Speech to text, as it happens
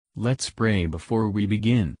Let's pray before we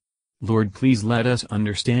begin. Lord, please let us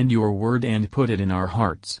understand your word and put it in our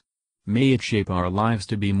hearts. May it shape our lives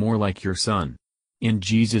to be more like your Son. In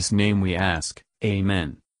Jesus' name we ask,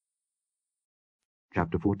 Amen.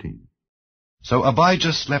 Chapter 14. So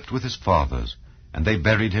Abijah slept with his fathers, and they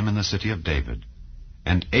buried him in the city of David.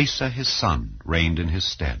 And Asa his son reigned in his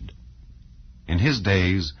stead. In his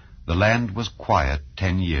days the land was quiet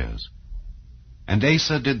 10 years. And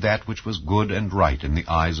Asa did that which was good and right in the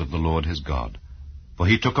eyes of the Lord his God. For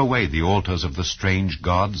he took away the altars of the strange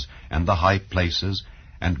gods and the high places,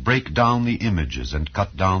 and brake down the images, and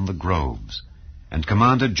cut down the groves, and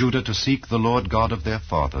commanded Judah to seek the Lord God of their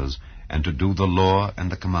fathers, and to do the law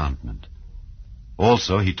and the commandment.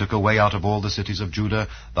 Also he took away out of all the cities of Judah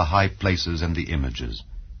the high places and the images,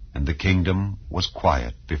 and the kingdom was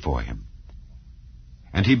quiet before him.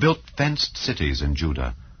 And he built fenced cities in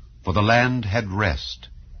Judah, for the land had rest,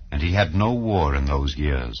 and he had no war in those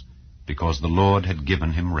years, because the Lord had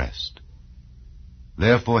given him rest.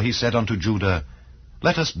 Therefore he said unto Judah,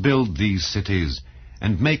 Let us build these cities,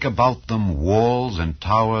 and make about them walls and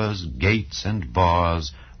towers, gates and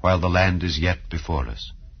bars, while the land is yet before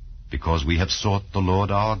us. Because we have sought the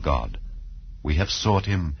Lord our God. We have sought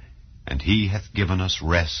him, and he hath given us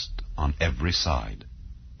rest on every side.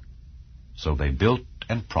 So they built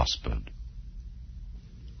and prospered.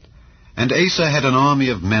 And Asa had an army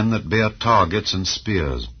of men that bare targets and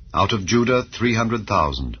spears, out of Judah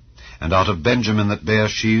 300,000, and out of Benjamin that bare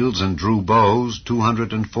shields and drew bows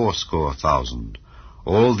 280,000.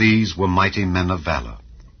 All these were mighty men of valor.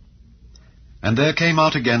 And there came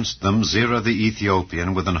out against them Zerah the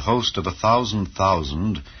Ethiopian with an host of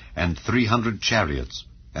 1,000,000 and 300 chariots,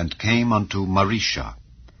 and came unto Mareshah.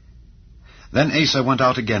 Then Asa went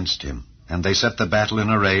out against him, and they set the battle in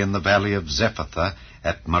array in the valley of Zephathah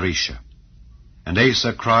at Mareshah. And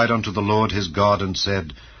Asa cried unto the Lord his God, and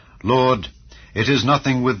said, Lord, it is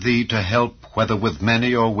nothing with thee to help, whether with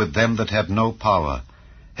many or with them that have no power.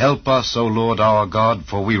 Help us, O Lord our God,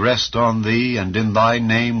 for we rest on thee, and in thy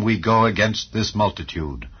name we go against this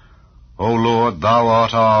multitude. O Lord, thou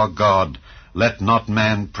art our God, let not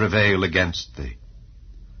man prevail against thee.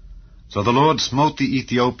 So the Lord smote the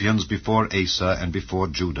Ethiopians before Asa and before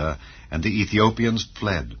Judah, and the Ethiopians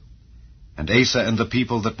fled. And Asa and the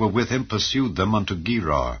people that were with him pursued them unto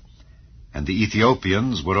Gerar. And the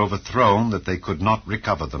Ethiopians were overthrown, that they could not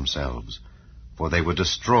recover themselves. For they were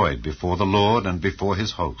destroyed before the Lord and before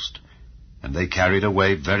his host. And they carried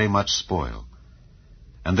away very much spoil.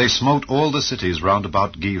 And they smote all the cities round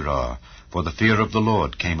about Gerar, for the fear of the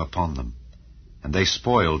Lord came upon them. And they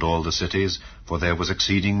spoiled all the cities, for there was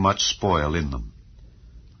exceeding much spoil in them.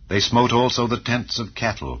 They smote also the tents of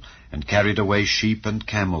cattle, and carried away sheep and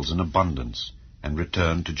camels in abundance, and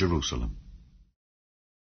returned to Jerusalem.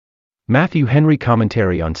 Matthew Henry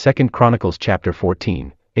Commentary on 2 Chronicles chapter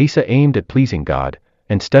 14. Asa aimed at pleasing God,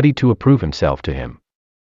 and studied to approve himself to him.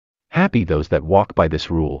 Happy those that walk by this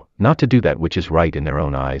rule, not to do that which is right in their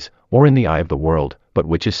own eyes, or in the eye of the world, but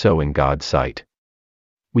which is so in God's sight.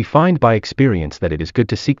 We find by experience that it is good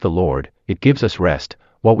to seek the Lord, it gives us rest.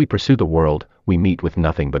 While we pursue the world, we meet with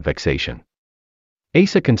nothing but vexation.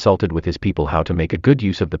 Asa consulted with his people how to make a good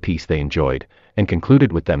use of the peace they enjoyed, and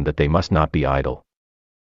concluded with them that they must not be idle,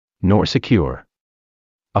 nor secure.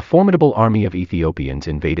 A formidable army of Ethiopians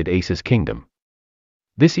invaded Asa's kingdom.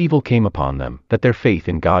 This evil came upon them, that their faith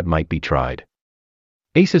in God might be tried.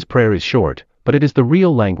 Asa's prayer is short, but it is the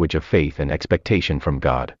real language of faith and expectation from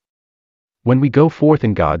God. When we go forth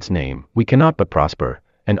in God's name, we cannot but prosper,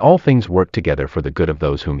 and all things work together for the good of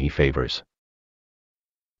those whom he favors.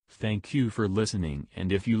 Thank you for listening,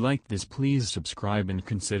 and if you liked this, please subscribe and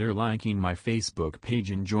consider liking my Facebook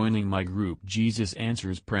page and joining my group Jesus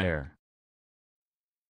Answers Prayer.